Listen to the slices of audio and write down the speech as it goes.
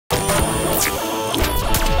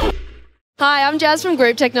Hi, I'm Jazz from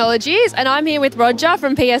Group Technologies, and I'm here with Roger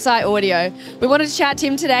from PSI Audio. We wanted to chat to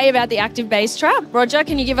him today about the active bass trap. Roger,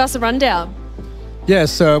 can you give us a rundown?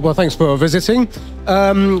 Yes, well, thanks for visiting.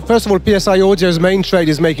 First of all, PSI Audio's main trade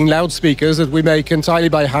is making loudspeakers that we make entirely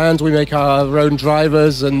by hand. We make our own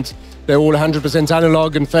drivers, and they're all 100%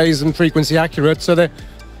 analog and phase and frequency accurate, so they're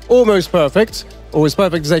almost perfect, or as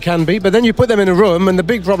perfect as they can be. But then you put them in a room, and the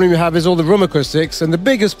big problem you have is all the room acoustics, and the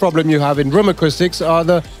biggest problem you have in room acoustics are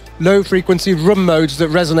the low-frequency room modes that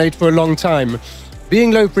resonate for a long time.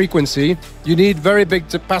 Being low frequency, you need very big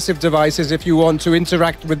passive devices if you want to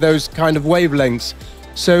interact with those kind of wavelengths.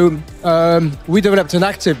 So we developed an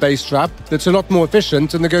active bass trap that's a lot more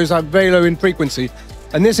efficient and that goes out very low in frequency.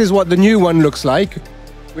 And this is what the new one looks like,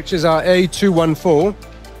 which is our A214.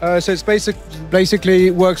 So it's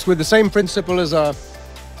basically works with the same principle as our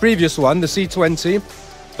previous one, the C20,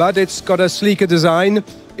 but it's got a sleeker design.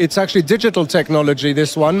 It's actually digital technology,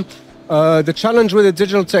 this one. The challenge with the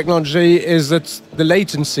digital technology is that the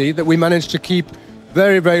latency that we managed to keep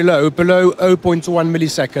very, very low, below 0.1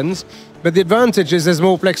 milliseconds. But the advantage is there's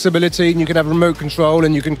more flexibility, and you can have remote control,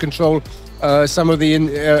 and you can control some of the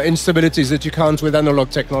instabilities that you can't with analog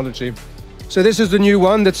technology. So this is the new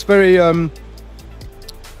one that's very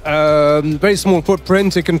small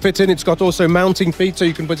footprint. It can fit in. It's got also mounting feet, so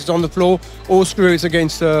you can put it on the floor or screw it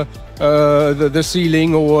against the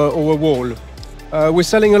ceiling or a wall. We're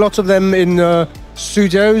selling a lot of them in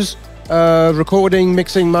studios, recording,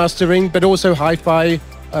 mixing, mastering, but also hi-fi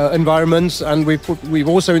environments. And we've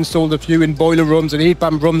also installed a few in boiler rooms and heat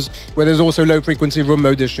pump rooms where there's also low-frequency room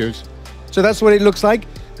mode issues. So that's what it looks like.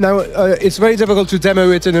 Now, it's very difficult to demo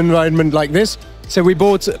it in an environment like this. So we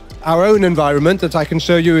bought our own environment that I can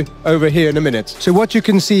show you over here in a minute. So what you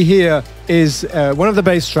can see here is one of the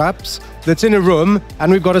bass traps that's in a room,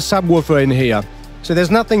 and we've got a subwoofer in here. So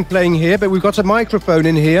there's nothing playing here, but we've got a microphone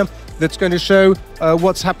in here that's going to show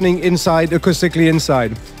what's happening inside, acoustically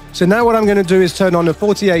inside. So now what I'm going to do is turn on a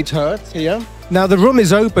 48 Hertz here. Now the room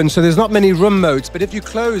is open, so there's not many room modes, but if you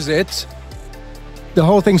close it, the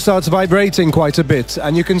whole thing starts vibrating quite a bit.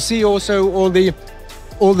 And you can see also all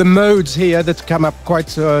the modes here that come up quite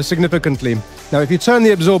significantly. Now if you turn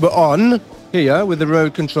the absorber on here with the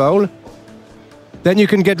remote control, then you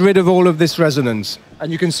can get rid of all of this resonance.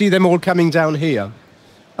 And you can see them all coming down here.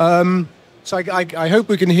 So I hope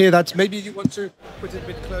we can hear that. Maybe you want to put it a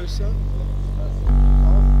bit closer.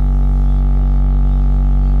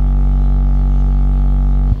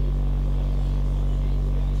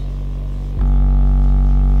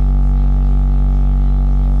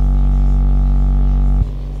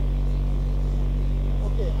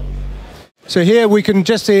 So here we can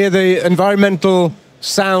just hear the environmental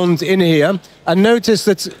sound in here. And notice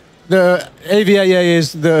that the AVAA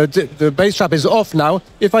is the bass trap is off now.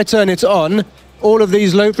 If I turn it on, all of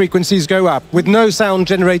these low frequencies go up with no sound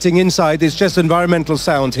generating inside. It's just environmental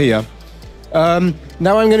sound here.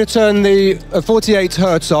 Now I'm going to turn the 48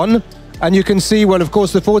 Hertz on, and you can see, well, of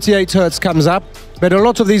course, the 48 Hertz comes up, but a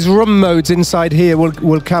lot of these room modes inside here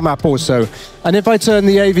will come up also. And if I turn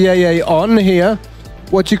the AVAA on here,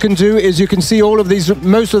 what you can do is you can see all of these,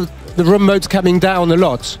 most of the room modes coming down a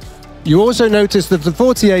lot. You also notice that the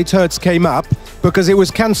 48 Hertz came up because it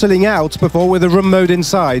was cancelling out before with the room mode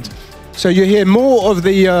inside. So you hear more of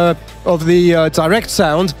the direct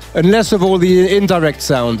sound and less of all the indirect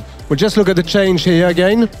sound. We'll just look at the change here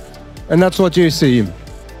again, and that's what you see.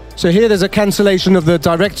 So here there's a cancellation of the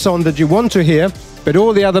direct sound that you want to hear, but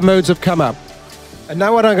all the other modes have come up. And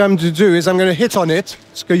now what I'm going to do is I'm going to hit on it.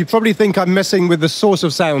 So you probably think I'm messing with the source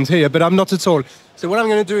of sound here, but I'm not at all. So what I'm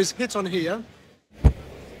going to do is hit on here. You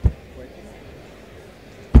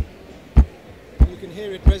can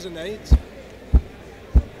hear it resonate.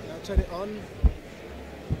 Now turn it on.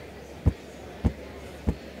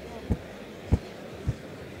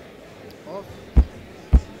 Off.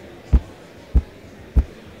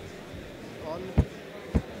 On.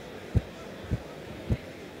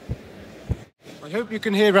 I hope you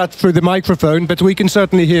can hear that through the microphone, but we can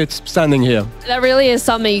certainly hear it standing here. That really is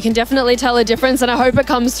something. You can definitely tell a difference, and I hope it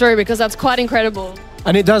comes through because that's quite incredible.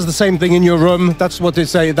 And it does the same thing in your room. That's what they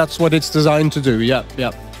say. That's what it's designed to do. Yeah,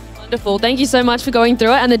 yeah. Wonderful. Thank you so much for going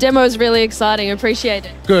through it, and the demo is really exciting. I appreciate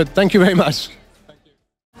it. Good. Thank you very much.